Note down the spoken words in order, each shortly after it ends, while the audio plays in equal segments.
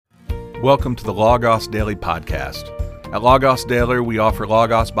Welcome to the Logos Daily Podcast. At Logos Daily, we offer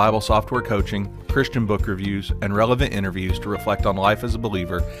Logos Bible software coaching, Christian book reviews, and relevant interviews to reflect on life as a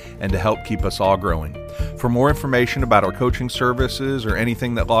believer and to help keep us all growing. For more information about our coaching services or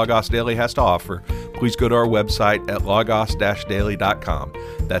anything that Logos Daily has to offer, please go to our website at logos-daily.com.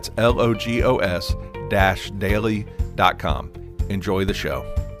 That's logos-daily.com. Enjoy the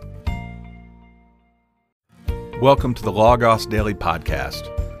show. Welcome to the Logos Daily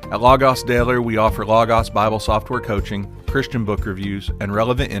Podcast. At Logos Daily, we offer Logos Bible software coaching, Christian book reviews, and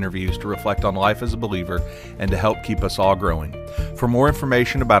relevant interviews to reflect on life as a believer and to help keep us all growing. For more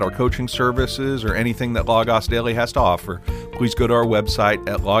information about our coaching services or anything that Logos Daily has to offer, please go to our website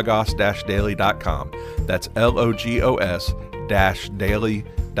at logos-daily.com. That's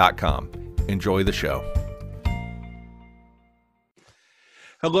logos-daily.com. Enjoy the show.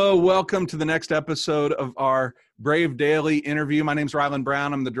 Hello, welcome to the next episode of our Brave Daily interview. My name is Ryland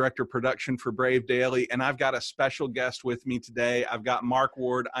Brown. I'm the Director of Production for Brave Daily, and I've got a special guest with me today. I've got Mark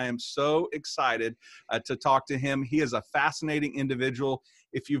Ward. I am so excited to talk to him. He is a fascinating individual.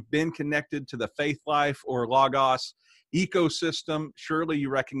 If you've been connected to the Faith Life or Logos ecosystem, surely you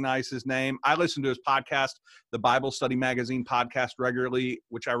recognize his name. I listen to his podcast, the Bible Study Magazine podcast, regularly,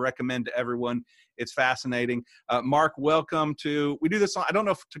 which I recommend to everyone. It's fascinating. Mark, welcome to, we do this, I don't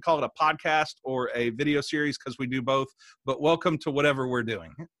know if to call it a podcast or a video series because we do both, but welcome to whatever we're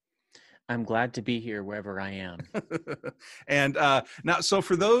doing. I'm glad to be here wherever I am. And now, so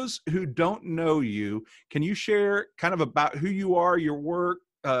for those who don't know you, can you share kind of about who you are, your work,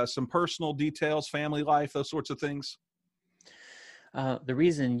 some personal details, family life, those sorts of things? The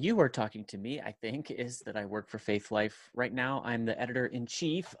reason you are talking to me, I think, is that I work for Faith Life. Right now, I'm the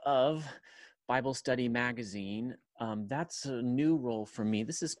editor-in-chief of Bible Study Magazine. That's a new role for me.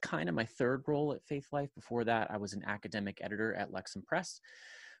 This is kind of my third role at Faith Life. Before that, I was an academic editor at Lexham Press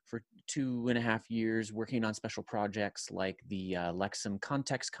for 2.5 years, working on special projects like the Lexham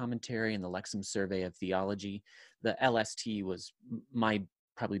Context Commentary and the Lexham Survey of Theology. The LST was my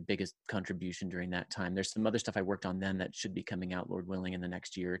probably biggest contribution during that time. There's some other stuff I worked on then that should be coming out, Lord willing, in the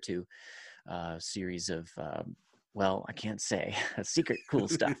next year or two. Series of, well, I can't say, secret cool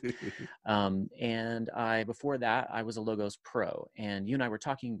stuff. And before that, I was a Logos Pro. And you and I were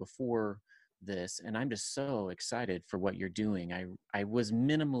talking before this, and I'm just so excited for what you're doing. I was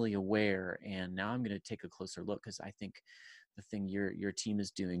minimally aware, and now I'm going to take a closer look because I think the thing your team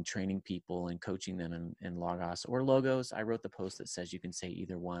is doing, training people and coaching them in Logos or Logos. I wrote the post that says you can say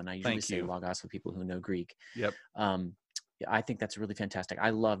either one. I usually say Logos for people who know Greek. Yep. I think that's really fantastic. I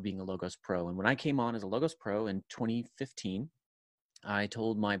love being a Logos Pro. And when I came on as a Logos Pro in 2015, I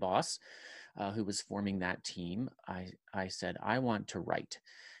told my boss, who was forming that team, I said, I want to write.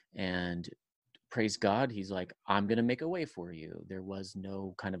 And praise God, he's like, I'm going to make a way for you. There was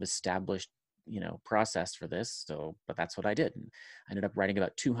no kind of established process for this. But that's what I did. And I ended up writing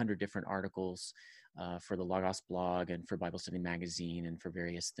about 200 different articles for the Logos blog and for Bible Study Magazine and for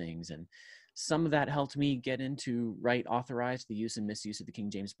various things. And some of that helped me get into authorize the use and misuse of the King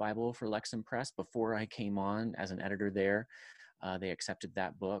James Bible for Lexham Press. Before I came on as an editor there, they accepted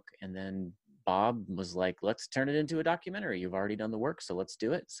that book. And then Bob was like, let's turn it into a documentary. You've already done the work, so let's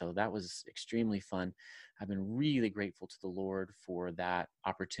do it. So that was extremely fun. I've been really grateful to the Lord for that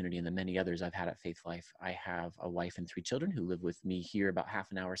opportunity and the many others I've had at Faith Life. I have a wife and 3 children who live with me here about half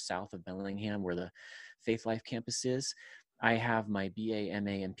an hour south of Bellingham, where the Faith Life campus is. I have my BA,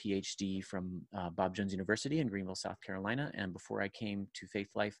 MA, and PhD from Bob Jones University in Greenville, South Carolina. And before I came to Faith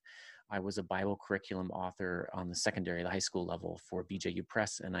Life, I was a Bible curriculum author on the secondary, the high school level for BJU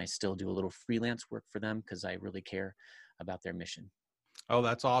Press. And I still do a little freelance work for them because I really care about their mission. Oh,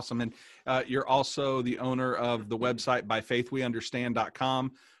 that's awesome. And you're also the owner of the website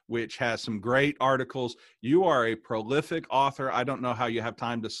byfaithweunderstand.com, which has some great articles. You are a prolific author. I don't know how you have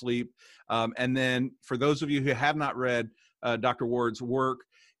time to sleep. And then for those of you who have not read Dr. Ward's work,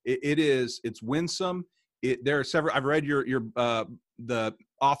 it's winsome. There are several, I've read the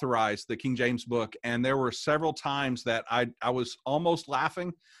authorized, the King James book, and there were several times that I was almost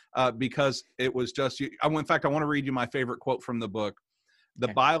laughing because it was just, in fact, I want to read you my favorite quote from the book. The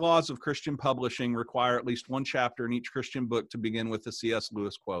bylaws of Christian publishing require at least one chapter in each Christian book to begin with the C.S.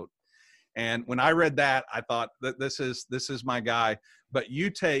 Lewis quote. And when I read that, I thought that this is my guy. But you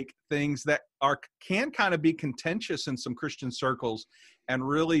take things that can kind of be contentious in some Christian circles and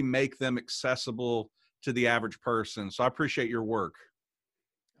really make them accessible to the average person. So I appreciate your work.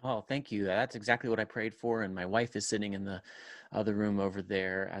 Oh, thank you. That's exactly what I prayed for. And my wife is sitting in the other room over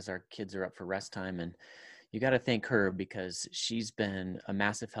there as our kids are up for rest time. And You got to thank her because she's been a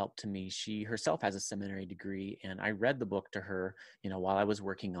massive help to me. She herself has a seminary degree, and I read the book to her, while I was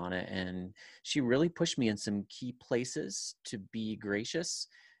working on it, and she really pushed me in some key places to be gracious.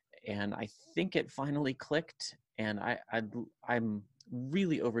 And I think it finally clicked. And I'm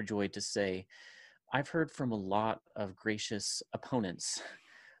really overjoyed to say I've heard from a lot of gracious opponents.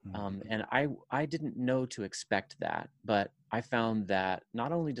 And I didn't know to expect that, but I found that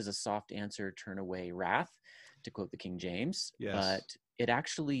not only does a soft answer turn away wrath, to quote the King James, Yes. but it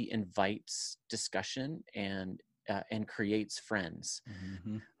actually invites discussion and creates friends.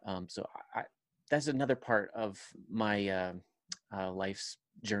 So that's another part of my life's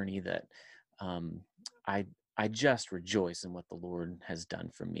journey that I just rejoice in what the Lord has done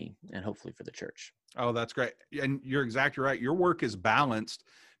for me and hopefully for the church. Oh, that's great. And you're exactly right. Your work is balanced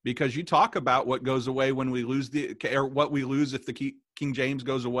because you talk about what goes away when we lose or what we lose if the King James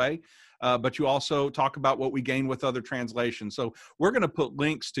goes away. But you also talk about what we gain with other translations. So we're going to put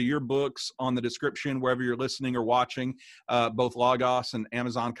links to your books on the description, wherever you're listening or watching, both Logos and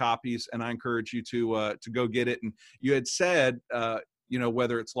Amazon copies. And I encourage you to go get it. And you had said,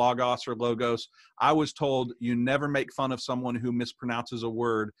 whether it's Logos or Logos, I was told you never make fun of someone who mispronounces a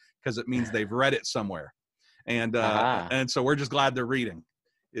word because it means they've read it somewhere. And so we're just glad they're reading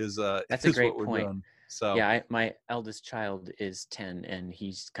That's is a great what we're point. doing. So yeah, my eldest child is 10, and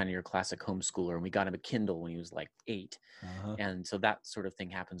he's kind of your classic homeschooler. And we got him a Kindle when he was like 8. And so that sort of thing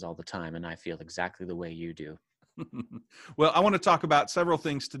happens all the time. And I feel exactly the way you do. Well, I want to talk about several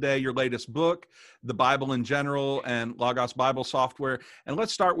things today. Your latest book, the Bible in general, and Logos Bible Software. And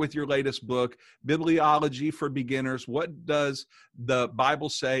let's start with your latest book, Bibliology for Beginners. What does the Bible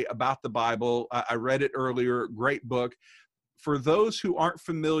say about the Bible? I read it earlier. Great book. For those who aren't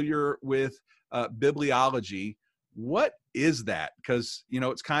familiar with bibliology, what is that? Because,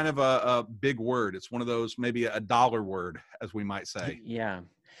 it's kind of a big word. It's one of those, maybe a dollar word, as we might say.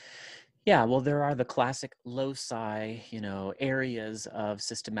 Yeah, well, there are the classic loci, areas of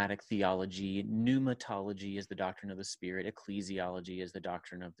systematic theology. Pneumatology is the doctrine of the Spirit. Ecclesiology is the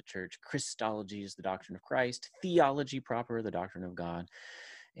doctrine of the church. Christology is the doctrine of Christ. Theology proper, the doctrine of God.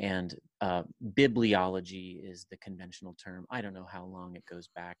 And bibliology is the conventional term. I don't know how long it goes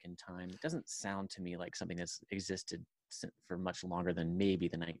back in time. It doesn't sound to me like something that's existed for much longer than maybe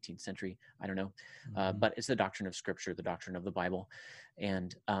the 19th century. I don't know. But it's the doctrine of Scripture, the doctrine of the Bible.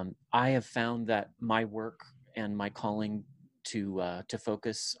 And I have found that my work and my calling to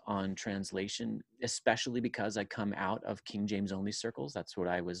focus on translation, especially because I come out of King James only circles. That's what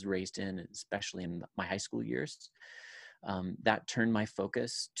I was raised in, especially in my high school years. That turned my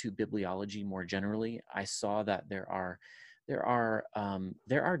focus to bibliology more generally. I saw that there are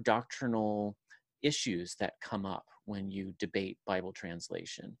doctrinal issues that come up when you debate Bible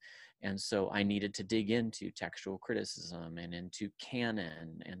translation. And so I needed to dig into textual criticism and into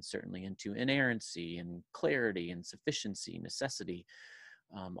canon and certainly into inerrancy and clarity and sufficiency, necessity,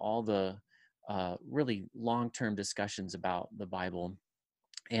 all the really long-term discussions about the Bible.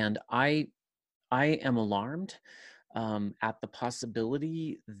 And I am alarmed at the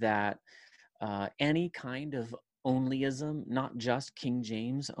possibility that any kind of onlyism, not just King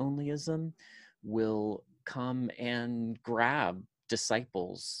James onlyism, will come and grab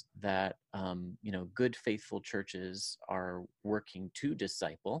disciples that good faithful churches are working to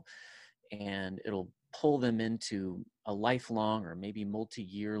disciple, and it'll pull them into a lifelong or maybe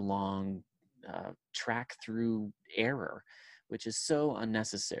multi-year long track through error, which is so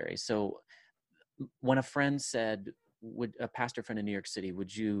unnecessary. So when a friend said, would a pastor friend in New York City,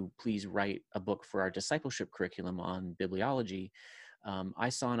 would you please write a book for our discipleship curriculum on bibliology? I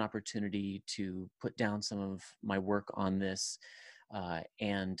saw an opportunity to put down some of my work on this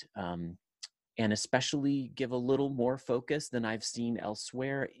and especially give a little more focus than I've seen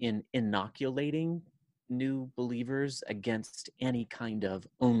elsewhere in inoculating new believers against any kind of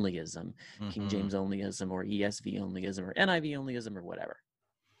onlyism, King James onlyism or ESV onlyism or NIV onlyism or whatever.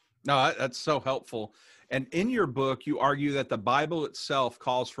 No, that's so helpful. And in your book, you argue that the Bible itself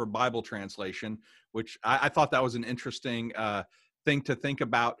calls for Bible translation, which I thought that was an interesting thing to think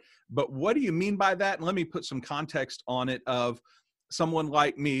about. But what do you mean by that? And let me put some context on it of someone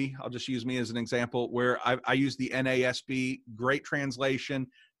like me. I'll just use me as an example where I use the NASB, great translation.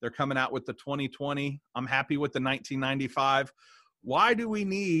 They're coming out with the 2020. I'm happy with the 1995. Why do we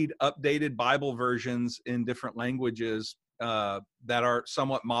need updated Bible versions in different languages that are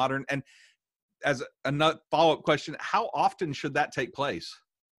somewhat modern? And as a follow-up question, how often should that take place?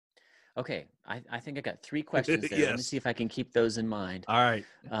 Okay, I think I got 3 questions there. Let me Yes. see if I can keep those in mind. All right.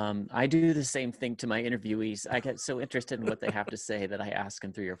 I do the same thing to my interviewees. I get so interested in what they have to say that I ask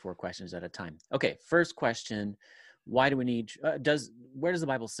them 3 or 4 questions at a time. Okay, first question: why do we need? Where does the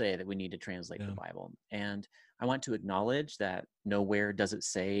Bible say that we need to translate the Yeah. Bible? And I want to acknowledge that nowhere does it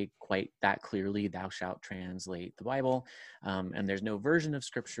say quite that clearly, "Thou shalt translate the Bible," and there's no version of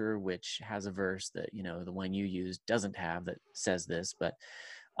Scripture which has a verse that the one you use doesn't have that says this, but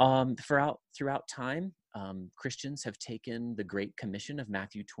throughout time, Christians have taken the Great Commission of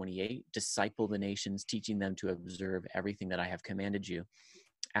Matthew 28, disciple the nations, teaching them to observe everything that I have commanded you,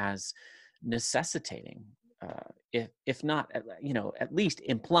 as necessitating, if not, at least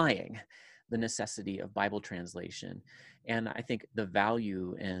implying the necessity of Bible translation. And I think the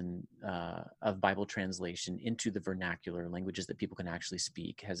value of Bible translation into the vernacular languages that people can actually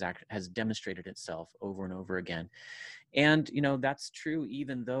speak has demonstrated itself over and over again. And, that's true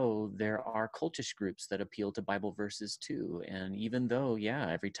even though there are cultish groups that appeal to Bible verses too. And even though, yeah,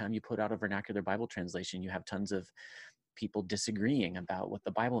 every time you put out a vernacular Bible translation, you have tons of people disagreeing about what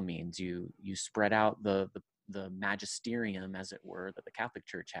the Bible means. You spread out the magisterium, as it were, that the Catholic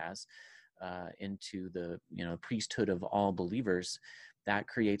Church has into the priesthood of all believers. That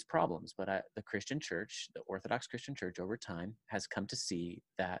creates problems. But the Christian Church, the Orthodox Christian Church, over time has come to see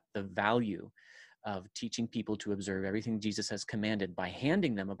that the value of teaching people to observe everything Jesus has commanded by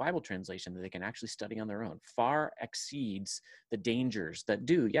handing them a Bible translation that they can actually study on their own far exceeds the dangers that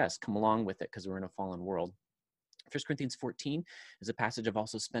do, yes, come along with it because we're in a fallen world. 1 Corinthians 14 is a passage I've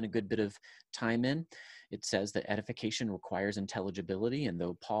also spent a good bit of time in. It says that edification requires intelligibility, and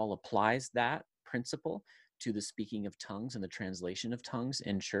though Paul applies that principle to the speaking of tongues and the translation of tongues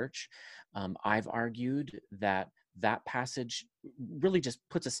in church, I've argued that passage really just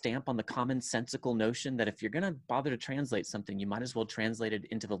puts a stamp on the commonsensical notion that if you're going to bother to translate something, you might as well translate it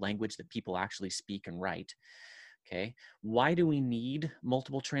into the language that people actually speak and write. Okay, why do we need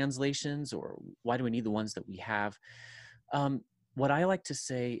multiple translations, or why do we need the ones that we have? What I like to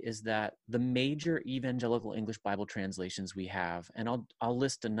say is that the major evangelical English Bible translations we have, and I'll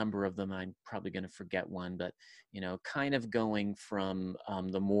list a number of them. I'm probably going to forget one, but kind of going from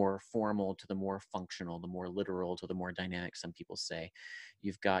the more formal to the more functional, the more literal to the more dynamic. Some people say,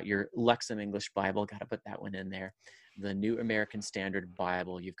 you've got your Lexham English Bible, got to put that one in there. The New American Standard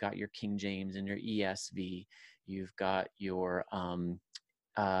Bible. You've got your King James and your ESV. You've got your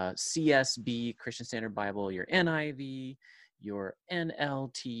CSB, Christian Standard Bible, your NIV, your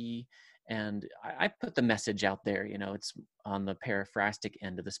NLT, and I put the message out there. It's on the paraphrastic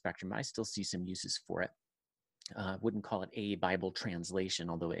end of the spectrum. I still see some uses for it. Wouldn't call it a Bible translation,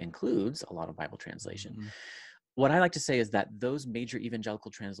 although it includes a lot of Bible translation. Mm-hmm. What I like to say is that those major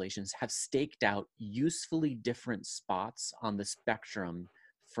evangelical translations have staked out usefully different spots on the spectrum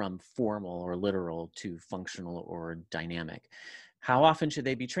from formal or literal to functional or dynamic. How often should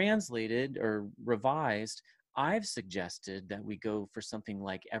they be translated or revised? I've suggested that we go for something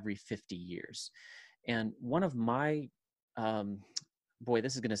like every 50 years. And one of my,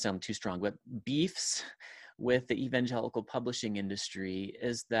 this is going to sound too strong, but beefs with the evangelical publishing industry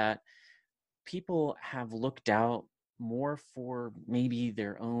is that people have looked out more for maybe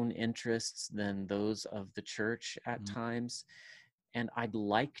their own interests than those of the church at times. And I'd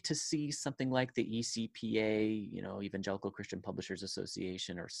like to see something like the ECPA, Evangelical Christian Publishers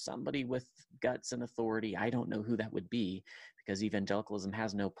Association, or somebody with guts and authority. I don't know who that would be, because evangelicalism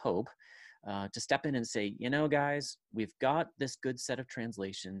has no pope, to step in and say, guys, we've got this good set of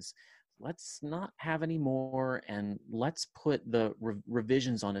translations. Let's not have any more, and let's put the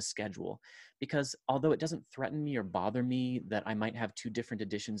revisions on a schedule. Because although it doesn't threaten me or bother me that I might have 2 different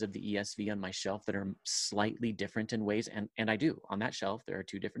editions of the ESV on my shelf that are slightly different in ways, and I do, on that shelf, there are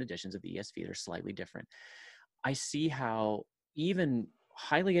 2 different editions of the ESV that are slightly different. I see how even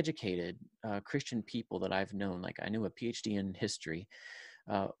highly educated Christian people that I've known, like I knew a PhD in history,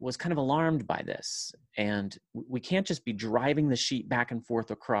 was kind of alarmed by this. And we can't just be driving the sheep back and forth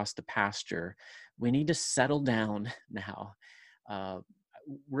across the pasture. We need to settle down now.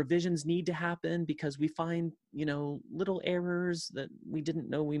 Revisions need to happen because we find, little errors that we didn't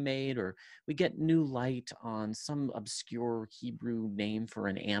know we made, or we get new light on some obscure Hebrew name for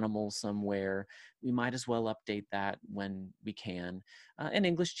an animal somewhere. We might as well update that when we can. And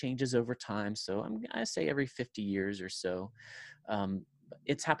English changes over time. So I say every 50 years or so.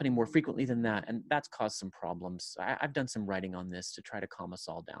 It's happening more frequently than that, and that's caused some problems. I've done some writing on this to try to calm us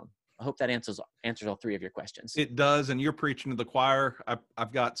all down. I hope that answers all three of your questions. It does, and you're preaching to the choir.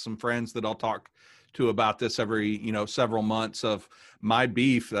 I've got some friends that I'll talk to about this every, several months. Of my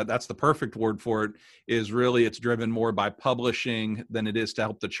beef, that's the perfect word for it, is really it's driven more by publishing than it is to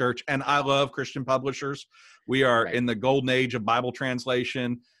help the church. And I love Christian publishers. We are Right. in the golden age of Bible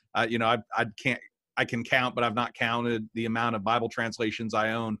translation. I can count, but I've not counted the amount of Bible translations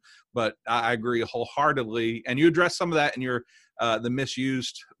I own. But I agree wholeheartedly. And you address some of that in your the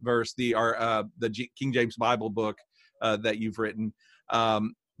misused verse, the King James Bible book that you've written.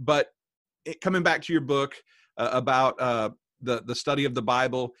 But coming back to your book about the study of the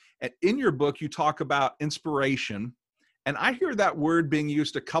Bible, and in your book you talk about inspiration, and I hear that word being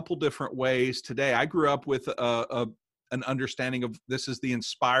used a couple different ways today. I grew up with an understanding of this is the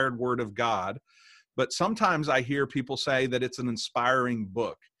inspired word of God, but sometimes I hear people say that it's an inspiring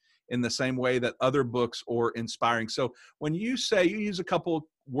book in the same way that other books are inspiring. So when you say, you use a couple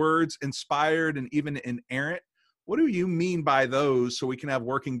words, inspired and even inerrant, what do you mean by those, so we can have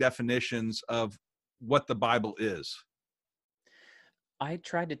working definitions of what the Bible is? I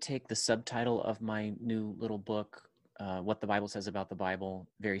tried to take the subtitle of my new little book, What the Bible Says About the Bible,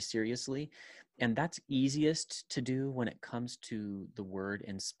 very seriously. And that's easiest to do when it comes to the word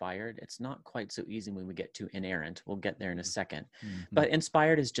inspired. It's not quite so easy when we get to inerrant. We'll get there in a second. Mm-hmm. But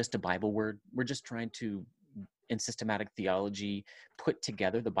inspired is just a Bible word. We're just trying to, in systematic theology, put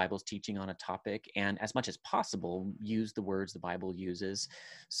together the Bible's teaching on a topic, and as much as possible, use the words the Bible uses.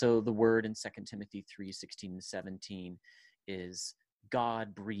 So the word in 2 Timothy 3:16 and 17 is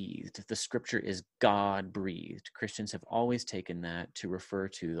God-breathed. The scripture is God-breathed. Christians have always taken that to refer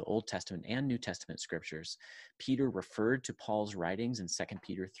to the Old Testament and New Testament scriptures. Peter referred to Paul's writings in 2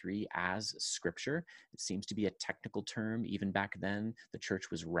 Peter 3 as scripture. It seems to be a technical term. Even back then, the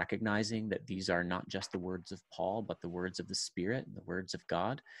church was recognizing that these are not just the words of Paul, but the words of the Spirit, the words of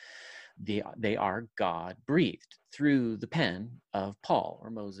God. They are God-breathed through the pen of Paul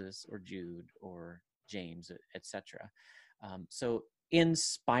or Moses or Jude or James, etc. So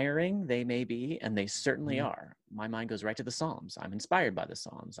inspiring they may be, and they certainly are. My mind goes right to the Psalms. I'm inspired by the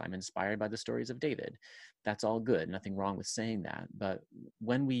Psalms. I'm inspired by the stories of David. That's all good. Nothing wrong with saying that. But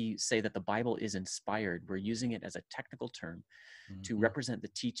when we say that the Bible is inspired, we're using it as a technical term to represent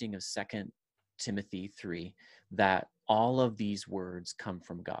the teaching of 2 Timothy 3, that all of these words come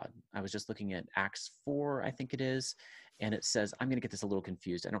from God. I was just looking at Acts 4, I think it is, and it says, I'm going to get this a little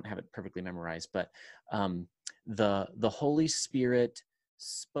confused. I don't have it perfectly memorized, but the Holy Spirit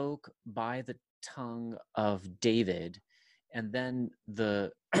spoke by the tongue of David, and then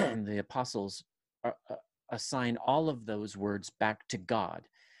the the apostles assign all of those words back to God.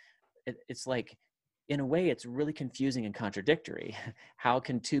 It's like, in a way, it's really confusing and contradictory. How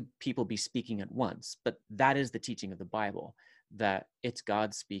can two people be speaking at once? But that is the teaching of the Bible, that it's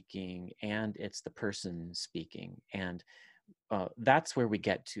God speaking and it's the person speaking. And that's where we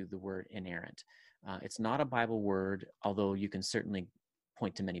get to the word inerrant. It's not a Bible word, although you can certainly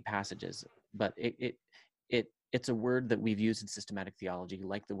point to many passages, but it's a word that we've used in systematic theology,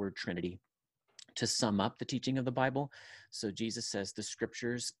 like the word Trinity, to sum up the teaching of the Bible. So Jesus says the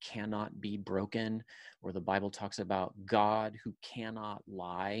scriptures cannot be broken, or the Bible talks about God who cannot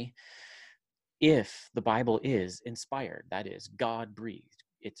lie. If the Bible is inspired, that is God breathed,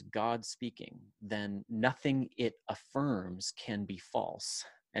 it's God speaking, then nothing it affirms can be false,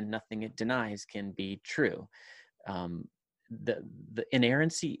 and nothing it denies can be true. The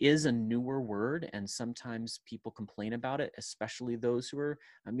inerrancy is a newer word, and sometimes people complain about it, especially those who are,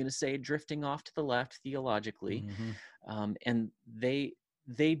 I'm going to say, drifting off to the left theologically. And they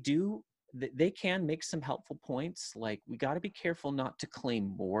can make some helpful points, like we got to be careful not to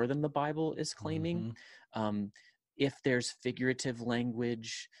claim more than the Bible is claiming. If there's figurative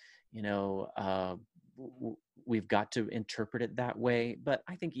language, we've got to interpret it that way. But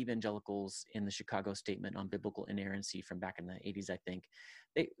I think evangelicals, in the Chicago Statement on Biblical Inerrancy from back in the 80s, I think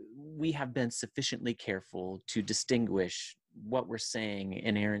we have been sufficiently careful to distinguish what we're saying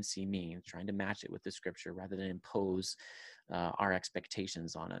inerrancy means, trying to match it with the scripture rather than impose our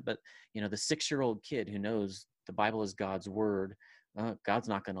expectations on it. But the 6-year-old kid who knows the Bible is God's word, God's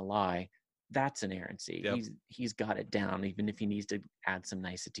not going to lie, that's inerrancy. Yep. He's got it down, even if he needs to add some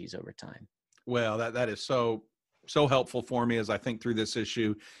niceties over time. Well, that is so helpful for me as I think through this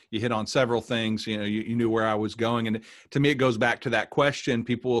issue. You hit on several things. You knew where I was going, and to me, it goes back to that question.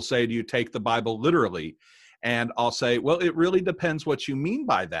 People will say, "Do you take the Bible literally?" And I'll say, "Well, it really depends what you mean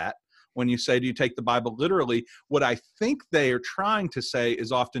by that." When you say, "Do you take the Bible literally?" what I think they are trying to say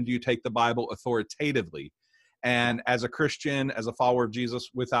is often, "Do you take the Bible authoritatively?" And as a Christian, as a follower of Jesus,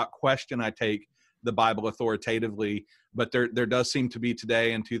 without question, I take the Bible authoritatively, but there does seem to be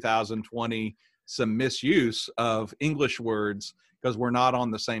today in 2020 some misuse of English words because we're not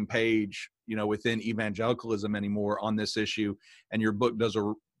on the same page, within evangelicalism anymore on this issue. And your book does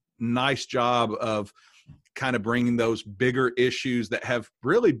a nice job of kind of bringing those bigger issues that have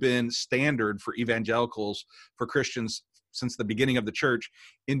really been standard for evangelicals, for Christians since the beginning of the church,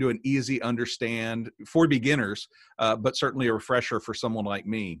 into an easy understand for beginners, but certainly a refresher for someone like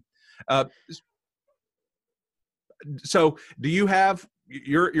me. So do you have,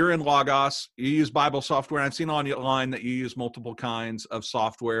 you're in Logos, you use Bible software. I've seen online that you use multiple kinds of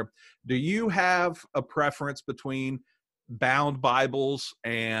software. Do you have a preference between bound Bibles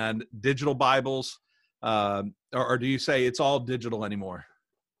and digital Bibles? Or do you say it's all digital anymore?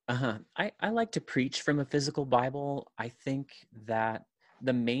 I like to preach from a physical Bible. I think that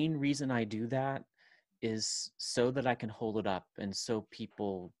the main reason I do that is so that I can hold it up and so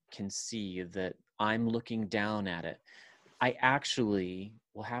people can see that I'm looking down at it. I actually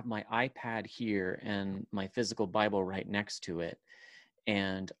will have my iPad here and my physical Bible right next to it.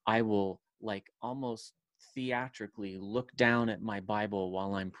 And I will almost theatrically look down at my Bible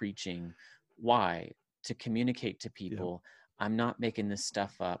while I'm preaching. Why? To communicate to people, I'm not making this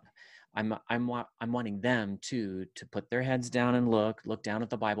stuff up. I'm wanting them to put their heads down and look down at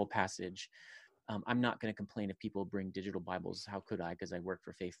the Bible passage. I'm not going to complain if people bring digital Bibles. How could I? Because I work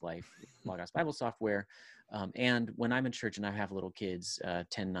for Faith Life, Logos Bible Software. And when I'm in church and I have little kids,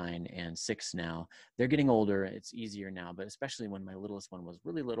 10, 9, and 6 now, they're getting older. It's easier now, but especially when my littlest one was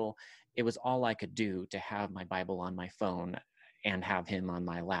really little, it was all I could do to have my Bible on my phone and have him on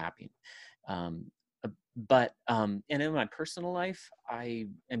my lap. And in my personal life, I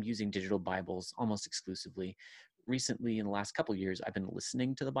am using digital Bibles almost exclusively. Recently, in the last couple of years, I've been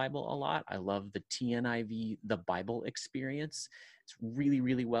listening to the Bible a lot. I love the TNIV, the Bible Experience. It's really,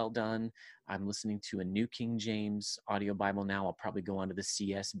 really well done. I'm listening to a New King James audio Bible now. I'll probably go on to the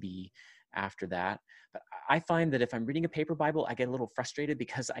CSB after that. But I find that if I'm reading a paper Bible, I get a little frustrated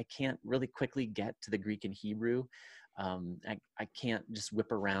because I can't really quickly get to the Greek and Hebrew. I can't just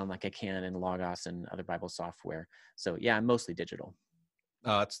whip around like I can in Logos and other Bible software. So yeah, I'm mostly digital.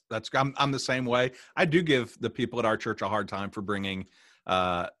 I'm the same way. I do give the people at our church a hard time for bringing,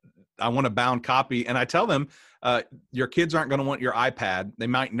 I want a bound copy. And I tell them, your kids aren't going to want your iPad. They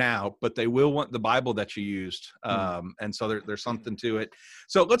might now, but they will want the Bible that you used. And so there's something to it.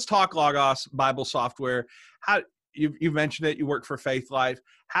 So let's talk Logos Bible software. How you've mentioned it, you work for Faith Life.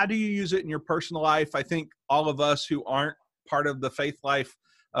 How do you use it in your personal life? I think all of us who aren't part of the Faith Life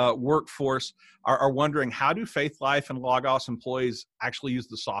workforce are wondering, how do Faith Life and Logos employees actually use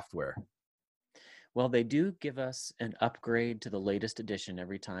the software? Well, they do give us an upgrade to the latest edition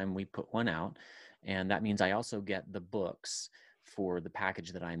every time we put one out. And that means I also get the books for the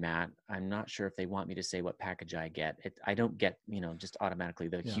package that I'm at. I'm not sure if they want me to say what package I get. I don't get, just automatically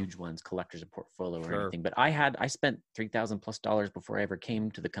the huge ones, collectors of portfolio or anything. But I spent $3,000+ before I ever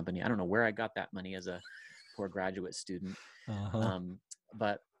came to the company. I don't know where I got that money as a poor graduate student.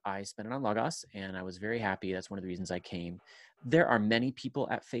 But I spent it on Logos and I was very happy. That's one of the reasons I came. There are many people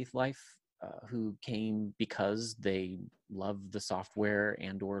at Faith Life who came because they love the software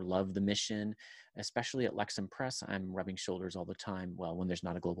and or love the mission, especially at Lexham Press. I'm rubbing shoulders all the time. Well, when there's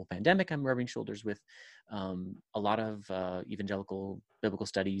not a global pandemic, I'm rubbing shoulders with a lot of evangelical biblical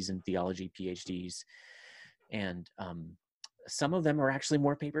studies and theology PhDs. And some of them are actually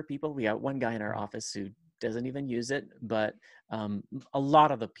more paper people. We got one guy in our office who doesn't even use it, but a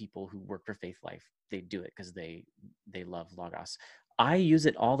lot of the people who work for Faith Life, they do it because they love Logos. I use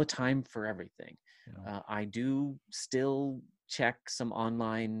it all the time for everything. I do still check some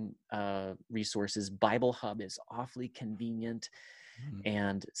online resources. Bible Hub is awfully convenient.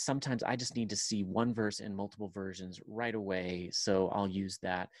 And sometimes I just need to see one verse in multiple versions right away. So I'll use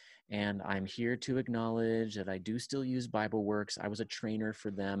that. And I'm here to acknowledge that I do still use BibleWorks. I was a trainer for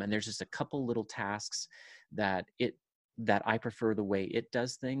them. And there's just a couple little tasks that I prefer the way it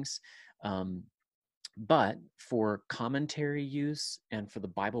does things. But for commentary use and for the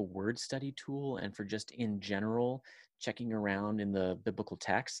Bible word study tool and for just in general checking around in the biblical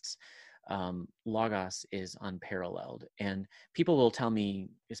texts, Logos is unparalleled. And people will tell me,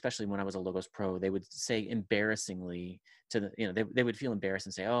 especially when I was a Logos Pro, they would say embarrassingly they would feel embarrassed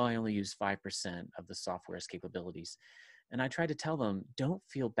and say, oh, I only use 5% of the software's capabilities. And I try to tell them, don't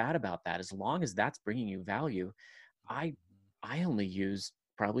feel bad about that. As long as that's bringing you value, I only use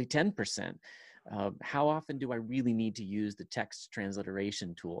probably 10%. How often do I really need to use the text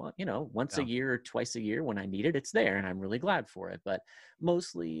transliteration tool? Once a year or twice a year when I need it, it's there and I'm really glad for it. But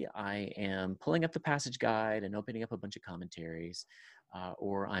mostly I am pulling up the passage guide and opening up a bunch of commentaries.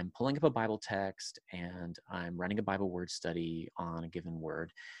 or I'm pulling up a Bible text and I'm running a Bible word study on a given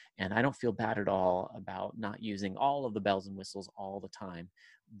word. And I don't feel bad at all about not using all of the bells and whistles all the time.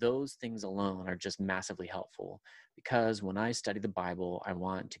 Those things alone are just massively helpful, because when I study the Bible, I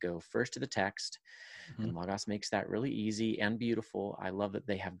want to go first to the text, and Logos makes that really easy and beautiful. I love that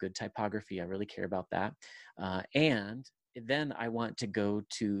they have good typography. I really care about that. And then I want to go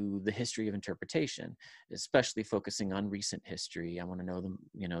to the history of interpretation, especially focusing on recent history. I want to know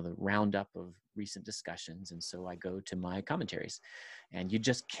the roundup of recent discussions. And so I go to my commentaries, and you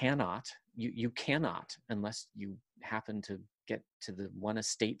just cannot, you cannot, unless you happen to get to the one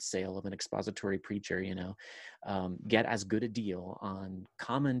estate sale of an expository preacher, get as good a deal on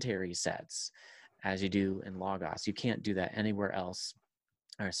commentary sets as you do in Logos. You can't do that anywhere else,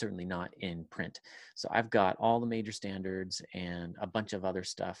 or certainly not in print. So I've got all the major standards and a bunch of other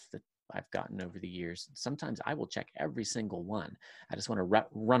stuff that I've gotten over the years. Sometimes I will check every single one. I just want to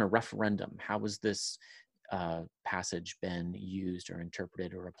run a referendum. How has this passage been used or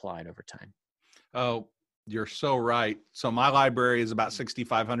interpreted or applied over time? Oh, you're so right. So my library is about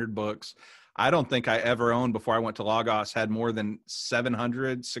 6,500 books. I don't think I ever owned, before I went to Logos, had more than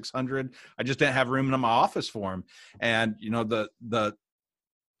 700, 600. I just didn't have room in my office for them. And, the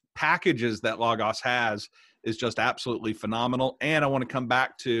packages that Logos has is just absolutely phenomenal. And I want to come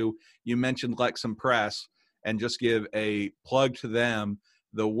back to, you mentioned Lexham Press, and just give a plug to them.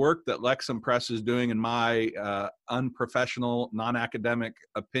 The work that Lexham Press is doing, in my unprofessional, non-academic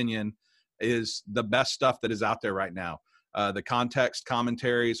opinion, is the best stuff that is out there right now. The context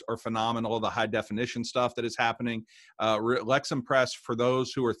commentaries are phenomenal. The high definition stuff that is happening. Lexham Press, for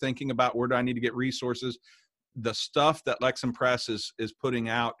those who are thinking about where do I need to get resources, the stuff that Lexham Press is putting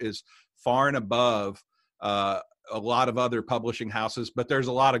out is far and above a lot of other publishing houses, but there's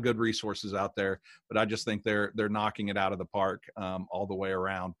a lot of good resources out there. But I just think they're knocking it out of the park all the way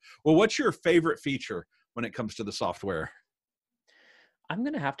around. Well, what's your favorite feature when it comes to the software? I'm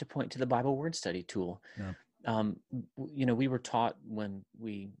going to have to point to the Bible word study tool. Yeah. We were taught when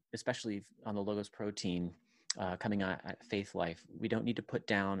especially on the Logos Pro team, coming out at Faith Life, we don't need to put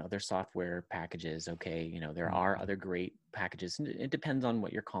down other software packages. Okay. There are other great packages. It depends on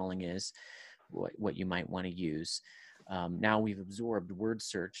what your calling is, what you might want to use. Now we've absorbed Word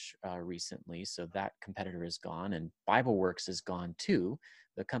Search recently, so that competitor is gone, and BibleWorks is gone too.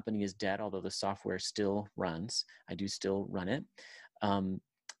 The company is dead, although the software still runs. I do still run it.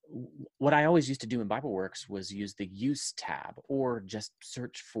 What I always used to do in BibleWorks was use the use tab, or just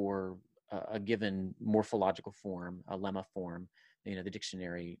search for a given morphological form, a lemma form, the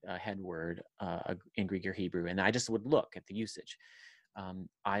dictionary head word in Greek or Hebrew, and I just would look at the usage.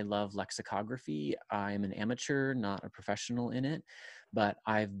 I love lexicography. I'm an amateur, not a professional in it, but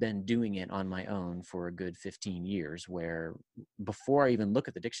I've been doing it on my own for a good 15 years, where before I even look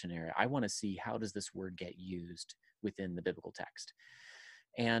at the dictionary, I want to see, how does this word get used within the biblical text?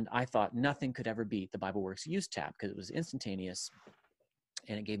 And I thought nothing could ever beat the BibleWorks use tab, because it was instantaneous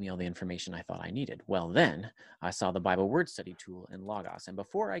and it gave me all the information I thought I needed. Well, then I saw the Bible word study tool in Logos. And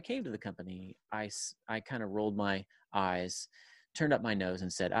before I came to the company, I kind of rolled my eyes, turned up my nose,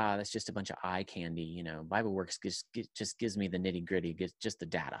 and said, that's just a bunch of eye candy. BibleWorks just gives me the nitty gritty, just the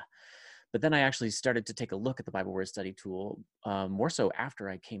data. But then I actually started to take a look at the Bible word study tool, more so after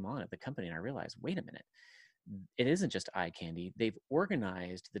I came on at the company, and I realized, wait a minute, it isn't just eye candy. They've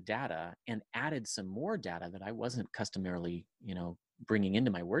organized the data and added some more data that I wasn't customarily, bringing into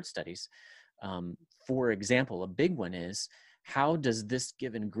my word studies. For example, a big one is, how does this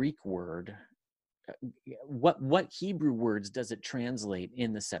given Greek word, what Hebrew words does it translate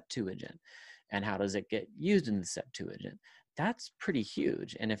in the Septuagint, and how does it get used in the Septuagint? That's pretty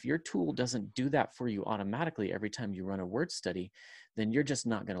huge. And if your tool doesn't do that for you automatically every time you run a word study, then you're just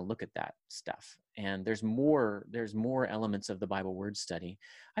not going to look at that stuff. And there's more elements of the Bible word study.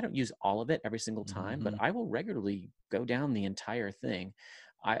 I don't use all of it every single time, but I will regularly go down the entire thing.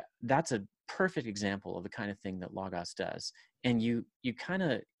 That's a perfect example of the kind of thing that Logos does. And you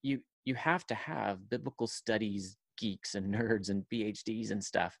have to have biblical studies geeks and nerds and PhDs and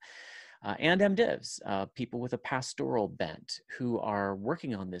stuff, and MDivs, people with a pastoral bent who are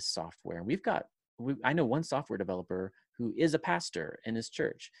working on this software. I know one software developer who is a pastor in his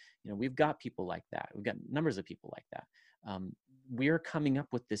church. We've got people like that. We've got numbers of people like that. We're coming up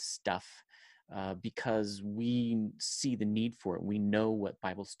with this stuff because we see the need for it. We know what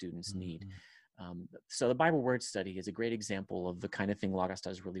Bible students need. So the Bible word study is a great example of the kind of thing Logos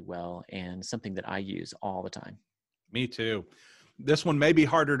does really well, and something that I use all the time. Me too. This one may be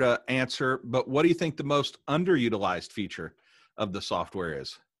harder to answer, but what do you think the most underutilized feature of the software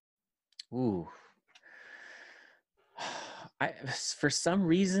is? Ooh. For some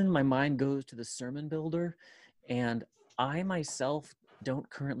reason, my mind goes to the Sermon Builder, and I myself don't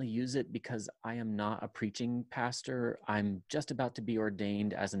currently use it because I am not a preaching pastor. I'm just about to be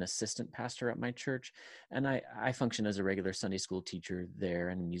ordained as an assistant pastor at my church, and I function as a regular Sunday school teacher there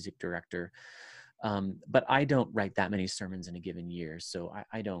and music director. But I don't write that many sermons in a given year, so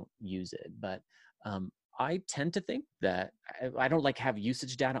I don't use it. But I tend to think that I don't like have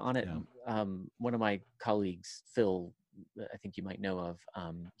usage data on it. Yeah. One of my colleagues, Phil, I think you might know of,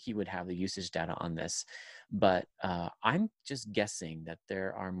 he would have the usage data on this. But I'm just guessing that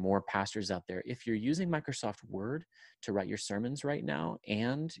there are more pastors out there. If you're using Microsoft Word to write your sermons right now,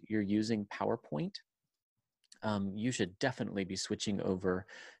 and you're using PowerPoint, you should definitely be switching over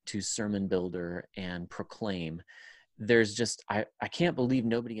to Sermon Builder and Proclaim. There's just, I can't believe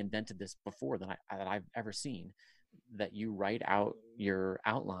nobody invented this before that I've ever seen, that you write out your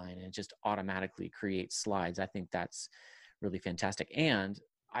outline and it just automatically creates slides. I think that's really fantastic. And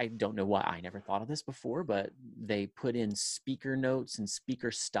I don't know why I never thought of this before, but they put in speaker notes and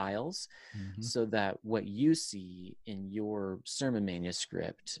speaker styles so that what you see in your sermon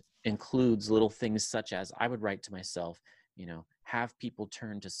manuscript includes little things such as, I would write to myself, have people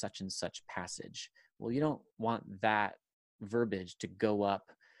turn to such and such passage. Well, you don't want that verbiage to go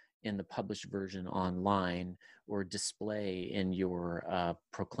up in the published version online or display in your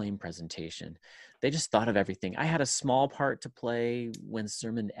Proclaim presentation. They just thought of everything. I had a small part to play when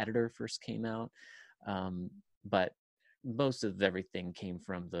Sermon Editor first came out, but most of everything came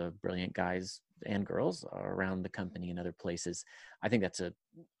from the brilliant guys and girls around the company and other places. I think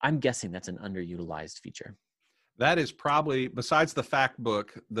I'm guessing that's an underutilized feature. That is probably, besides the fact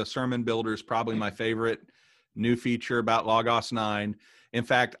book, the Sermon Builder is probably my favorite new feature about Logos 9. In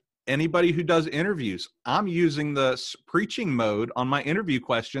fact, anybody who does interviews, I'm using the preaching mode on my interview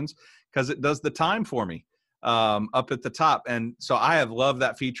questions because it does the time for me up at the top. And so I have loved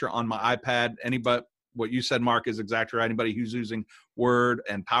that feature on my iPad. Anybody, what you said, Mark, is exactly right. Anybody who's using Word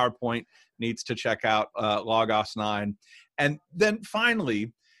and PowerPoint needs to check out Logos 9. And then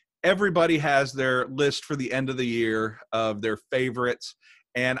finally, everybody has their list for the end of the year of their favorites.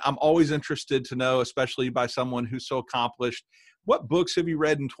 And I'm always interested to know, especially by someone who's so accomplished, what books have you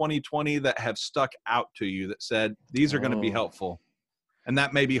read in 2020 that have stuck out to you that said, these are going to be helpful? And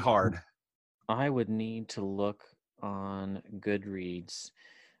that may be hard. I would need to look on Goodreads.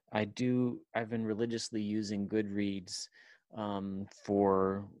 I've been religiously using Goodreads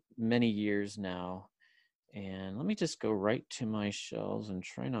for many years now. And let me just go right to my shelves and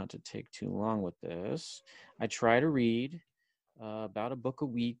try not to take too long with this. I try to read about a book a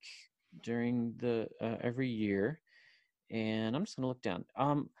week during every year. And I'm just going to look down.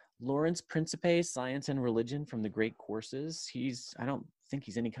 Lawrence Principe, Science and Religion from the Great Courses. I don't think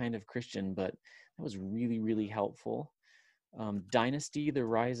he's any kind of Christian, but that was really, really helpful. Dynasty, The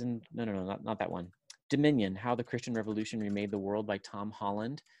Rise and, no, not that one. Dominion, How the Christian Revolution Remade the World by Tom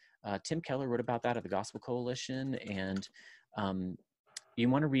Holland. Tim Keller wrote about that at the Gospel Coalition, and you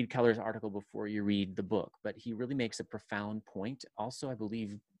want to read Keller's article before you read the book, but he really makes a profound point. Also, I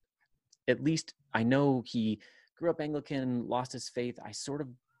believe, at least I know he grew up Anglican, lost his faith. I sort of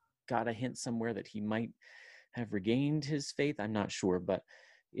got a hint somewhere that he might have regained his faith. I'm not sure, but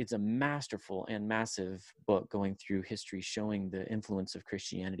it's a masterful and massive book going through history, showing the influence of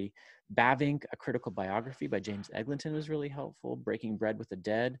Christianity. Bavinck, A Critical Biography by James Eglinton was really helpful. Breaking Bread with the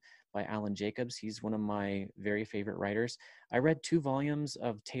Dead by Alan Jacobs. He's one of my very favorite writers. I read 2 volumes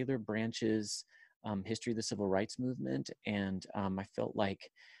of Taylor Branch's History of the Civil Rights Movement, and I felt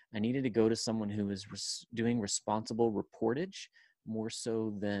like I needed to go to someone who was doing responsible reportage more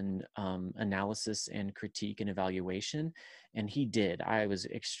so than analysis and critique and evaluation. And he did. I was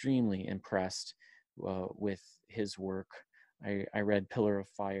extremely impressed with his work. I read Pillar of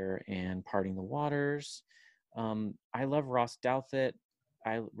Fire and Parting the Waters. I love Ross Douthat.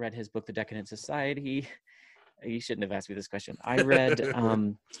 I read his book, The Decadent Society. You shouldn't have asked me this question. I read,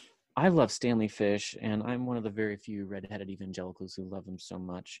 I love Stanley Fish, and I'm one of the very few redheaded evangelicals who love him so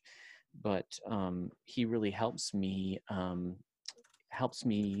much. But he really helps me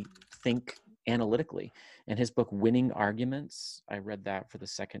think analytically. And his book, Winning Arguments, I read that for the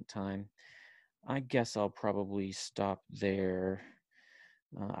second time. I guess I'll probably stop there.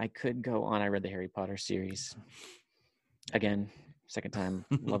 I could go on. I read the Harry Potter series. Again, second time.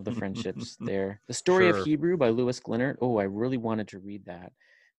 Love the friendships there. The Story of Hebrew by Lewis Glenert. Oh, I really wanted to read that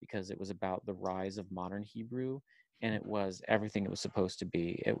because it was about the rise of modern Hebrew, and it was everything it was supposed to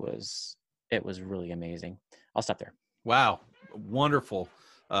be. It was really amazing. I'll stop there. Wow. Wonderful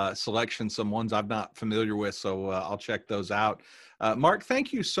selection. Some ones I'm not familiar with, so I'll check those out. Mark,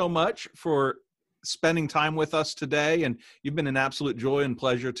 thank you so much for spending time with us today, and you've been an absolute joy and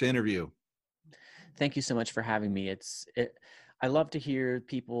pleasure to interview. Thank you so much for having me. I love to hear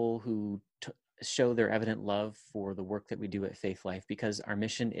people who show their evident love for the work that we do at Faith Life, because our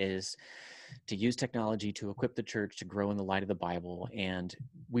mission is to use technology to equip the church to grow in the light of the Bible. And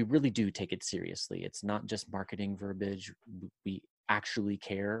we really do take it seriously. It's not just marketing verbiage. We actually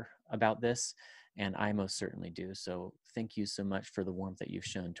care about this, and I most certainly do. So thank you so much for the warmth that you've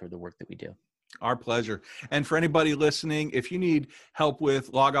shown toward the work that we do. Our pleasure. And for anybody listening, if you need help with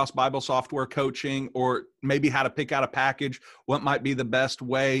Logos Bible software coaching, or maybe how to pick out a package, what might be the best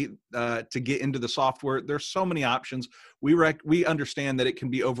way to get into the software, there's so many options. We understand that it can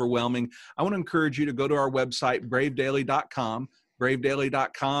be overwhelming. I want to encourage you to go to our website, bravedaily.com,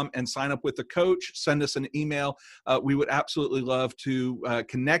 and sign up with a coach. Send us an email. We would absolutely love to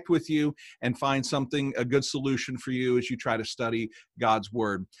connect with you and find a good solution for you as you try to study God's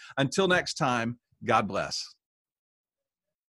word. Until next time, God bless.